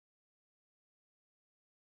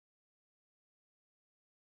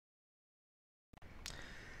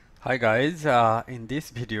Hi guys, in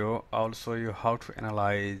this video I'll show you how to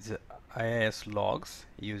analyze IIS logs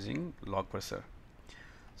using Log Parser.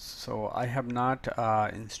 So I have not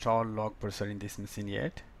installed Log Parser in this machine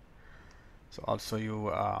yet. So I'll show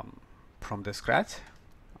you from the scratch.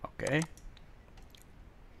 Okay.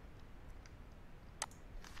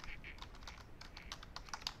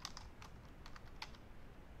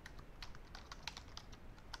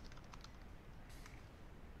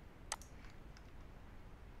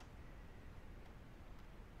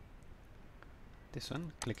 This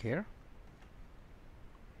one, click here.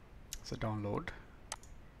 So download.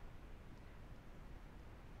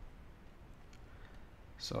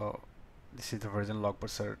 So this is the version Log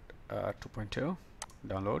Parser 2.2.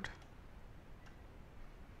 Download.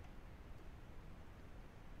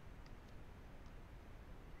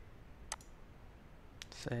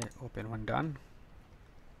 Say open one, done.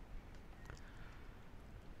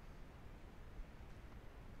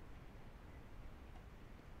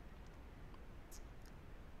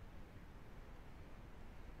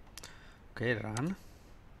 Okay, run.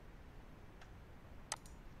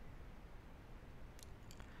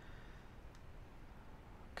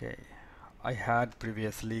 Okay, I had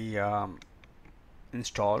previously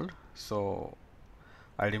installed, so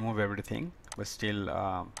I remove everything, but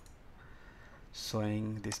still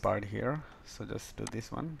showing this part here. So just do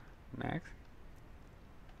this one, next,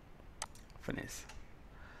 finish.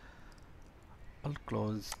 I'll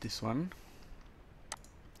close this one,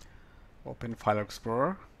 open File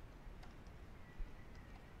Explorer,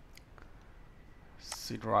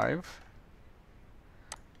 C drive,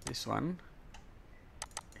 this one,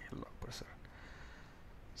 Log Parser.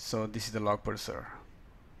 So this is the Log Parser.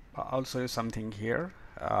 I'll show you something here.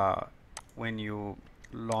 When you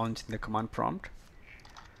launch the command prompt,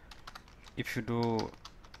 if you do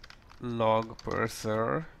Log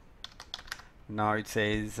Parser, now it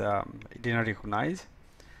says it did not recognize.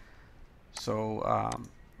 So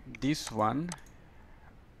this one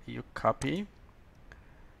you copy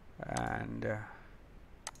and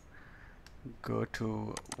go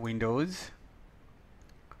to Windows,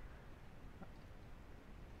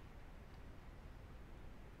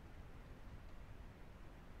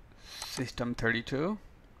 System 32,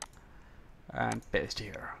 and paste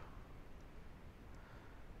here.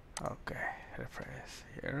 Okay, refresh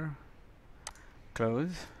here,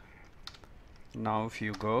 close. Now if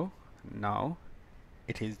you go, now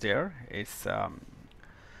it is there, it's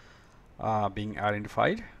being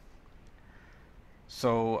identified.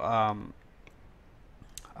 So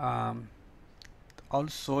I'll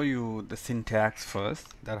show you the syntax first,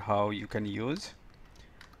 that how you can use.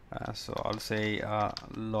 So I'll say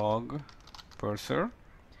Log Parser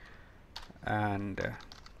and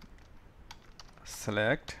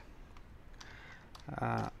select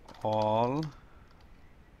all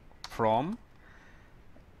from,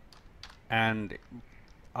 and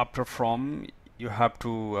after from you have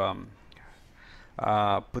to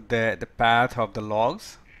put the path of the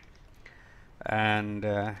logs, and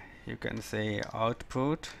you can say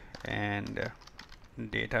output and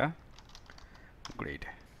data grid.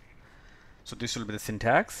 So this will be the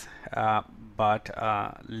syntax, but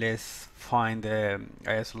let's find the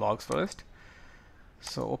IIS logs first.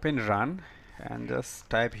 So open run and just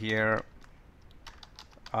type here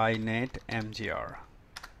inet mgr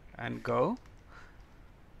and go.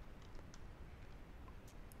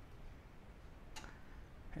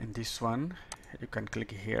 And this one you can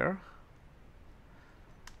click here,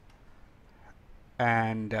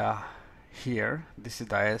 and here this is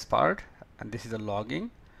the IIS part and this is the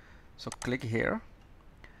logging. So click here,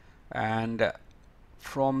 and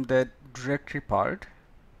from the directory part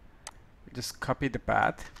just copy the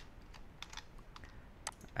path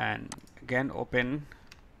and again open,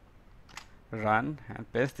 run,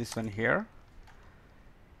 and paste this one here.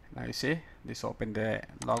 Now you see this open the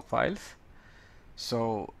log files.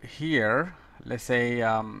 So here let's say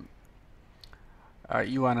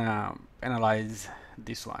you wanna analyze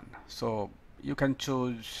this one, so you can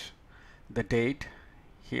choose the date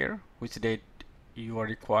here, which date you are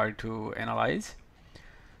required to analyze.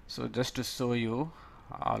 So just to show you,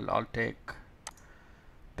 I'll take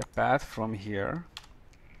the path from here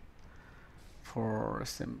for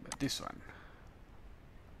this one,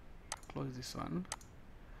 close this one.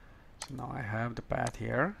 So now I have the path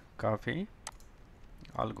here, copy,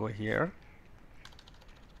 I'll go here,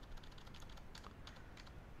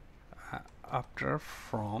 after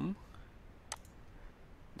from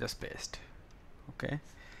just paste. Okay,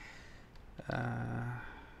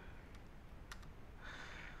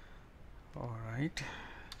 all right,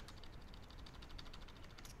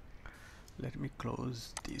 let me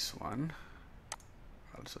close this one.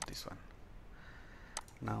 also this one.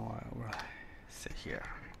 Now I will say here.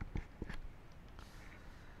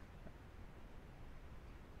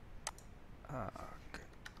 Okay.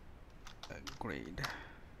 Grade.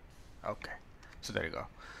 Okay, so there you go.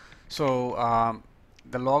 So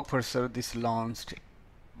the log parser, this launched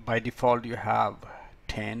by default you have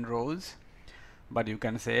 10 rows, but you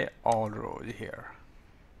can say all rows here.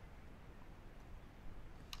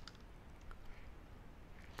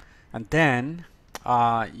 And then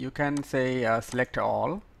you can say select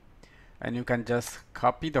all, and you can just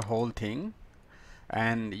copy the whole thing,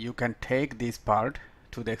 and you can take this part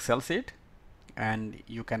to the Excel sheet and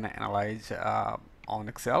you can analyze on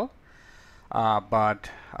Excel. But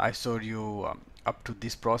I showed you up to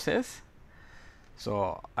this process.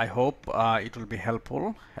 So I hope it will be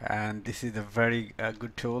helpful, and this is a very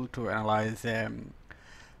good tool to analyze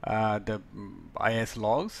the IIS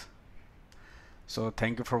logs. So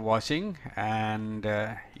thank you for watching, and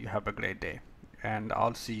you have a great day, and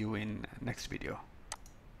I'll see you in next video.